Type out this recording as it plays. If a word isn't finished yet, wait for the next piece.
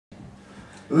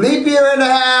Leap year in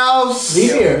the house!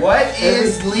 Leap year. What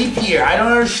is leap year? I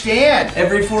don't understand.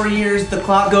 Every 4 years, the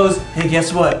clock goes, hey,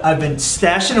 guess what? I've been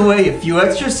stashing away a few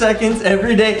extra seconds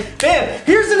every day. Bam!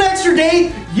 Here's an extra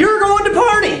day. You're going to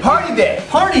party. Party day.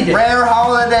 Party day. Rare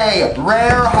holiday!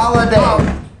 Rare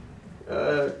holiday!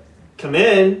 Come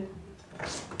in.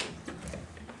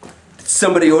 Did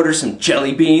somebody order some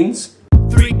jelly beans?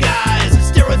 3 guys,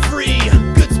 steroid free,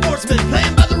 good sportsmen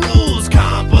playing by the rules.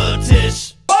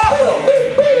 Compatish.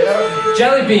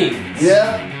 Jelly beans!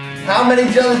 Yeah? How many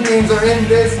jelly beans are in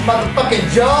this motherfucking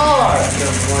jar?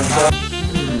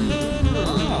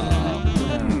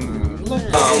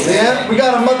 Yeah, we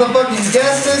got a motherfucking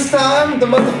guest this time. The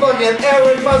motherfucking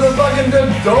Eric motherfucking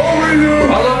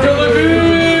Dodorian. I love jelly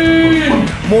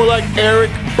beans! More like Eric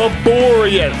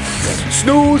Baborian.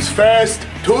 Snooze Fest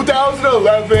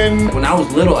 2011. When I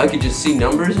was little, I could just see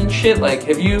numbers and shit. Like,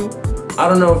 have you... I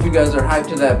don't know if you guys are hyped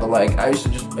to that, but like, I used to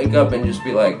just wake up and just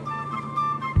be like...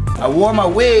 I wore my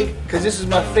wig because this is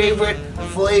my favorite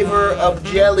flavor of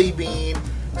jelly bean.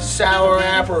 Sour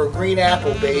apple or green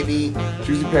apple, baby.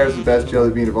 Juicy pear is the best jelly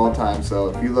bean of all time, so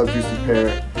if you love juicy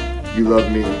pear, you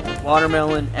love me.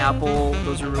 Watermelon, apple,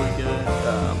 those are really good.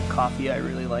 Coffee, I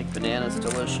really like. Banana's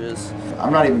delicious.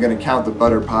 I'm not even gonna count the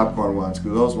butter popcorn ones,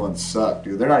 because those ones suck,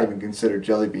 dude. They're not even considered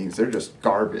jelly beans, they're just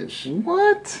garbage.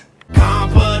 What?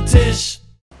 Compatish.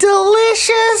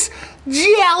 Delicious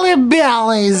jelly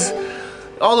bellies.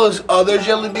 All those other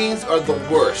jelly beans are the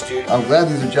worst, dude. I'm glad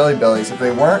these are Jelly Bellies. If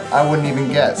they weren't, I wouldn't even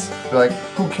guess. Be like,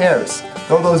 who cares?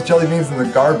 Throw those jelly beans in the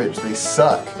garbage, they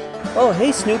suck. Oh,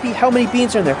 hey Snoopy, how many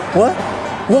beans are in there? What?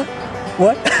 What?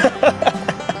 What?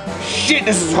 Shit,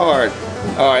 this is hard.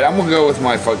 Alright, I'm gonna go with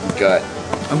my fucking gut.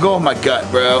 I'm going with my gut,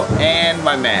 bro, and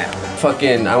my math.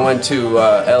 Fucking, I went to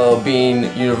LL Bean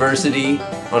University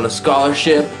on a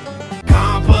scholarship.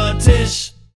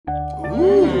 Compatish.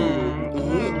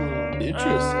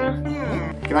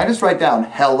 Can I just write down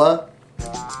hella?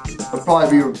 I'll probably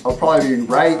be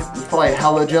right. There's probably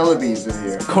hella jelly beans in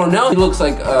here. Cornell, he looks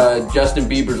like Justin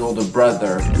Bieber's older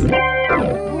brother.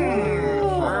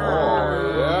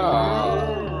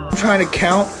 I'm trying to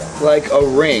count like a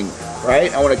ring,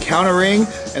 right? I want to count a ring,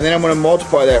 and then I'm going to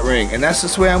multiply that ring, and that's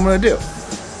just the way I'm going to do.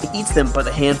 He eats them by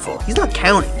the handful. He's not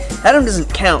counting. Adam doesn't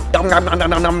count. I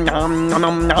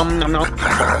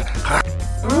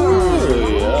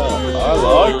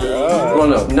like that. Well,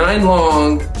 no, 9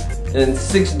 long and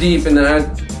 6 deep, and then I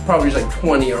probably just like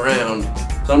 20 around.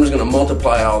 So I'm just gonna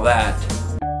multiply all that.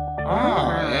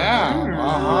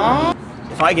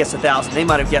 If I guess 1,000, they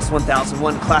might have guessed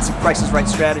 1,001. Classic Price is Right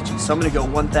strategy. So I'm gonna go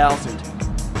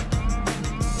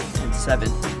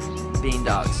 1,007 bean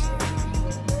dogs.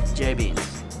 J beans.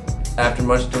 After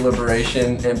much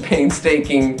deliberation and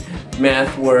painstaking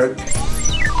math work,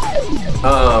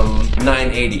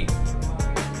 980.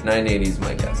 980 is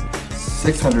my guess.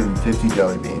 650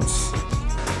 jelly beans.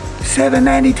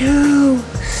 792.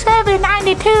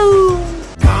 792.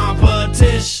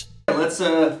 Compatish. Let's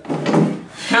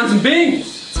count some beans.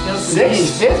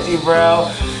 650, bro.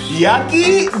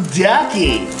 Yucky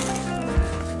ducky.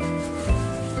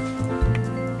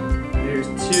 There's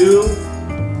 2,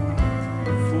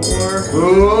 4,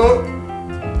 Oh,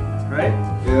 right?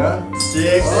 yeah.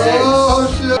 6. Oh,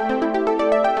 shit.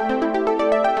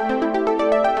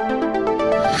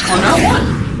 Oh, not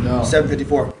 1. No.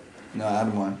 754. No,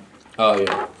 Adam won. Oh,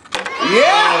 yeah.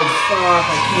 Yeah!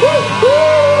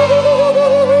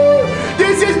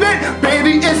 This is it,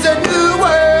 baby, it's a new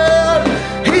world.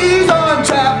 He's on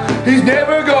top, he's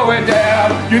never going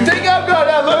down. You think I'm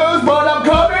gonna lose, but I'm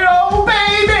coming home,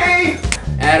 baby.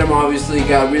 Adam obviously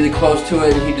got really close to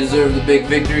it, and he deserved the big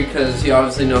victory because he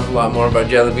obviously knows a lot more about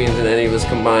jelly beans than any of us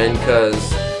combined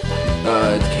because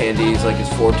candy is like his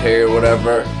forte or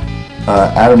whatever.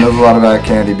 Adam knows a lot about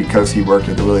candy because he worked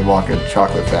at the Willy Wonka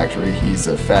chocolate factory. He's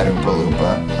a fat Oompa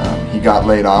Loompa. He got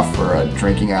laid off for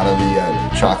drinking out of the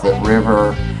chocolate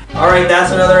river. Alright,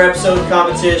 that's another episode of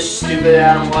Compatish. Stupid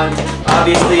Adam won.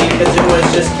 Obviously, because it was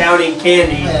just counting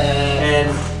candy.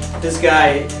 And this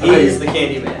guy, he is the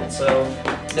candy man. So,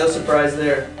 no surprise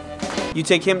there. You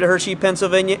take him to Hershey,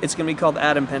 Pennsylvania, it's gonna be called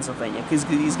Adam, Pennsylvania, because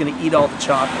he's gonna eat all the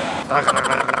chocolate.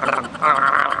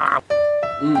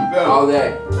 All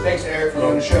day. Thanks, Eric, for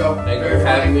doing the show. Thank you for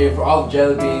having me, for all the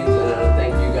jelly beans, and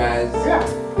thank you guys. Yeah.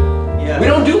 We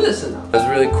don't do this enough. It was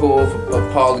really cool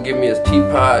of Paul to give me his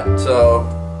teapot, so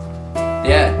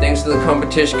yeah, thanks to the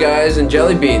Compatish guys and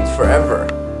jelly beans forever.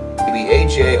 Be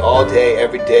AJ all day,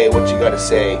 every day, what you gotta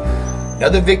say.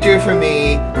 Another victory for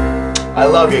me. I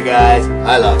love you guys.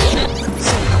 I love you.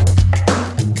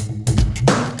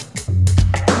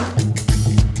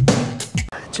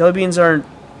 Jelly beans aren't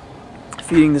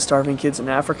feeding the starving kids in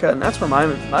Africa, and that's where my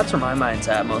mind's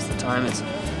at most of the time.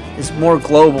 Is more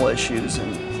global issues,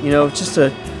 and just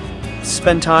to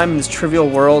spend time in this trivial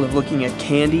world of looking at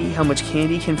candy, how much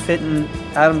candy can fit in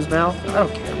Adam's mouth. I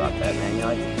don't care about that, man.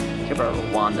 I care about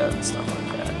Rwanda and stuff like that.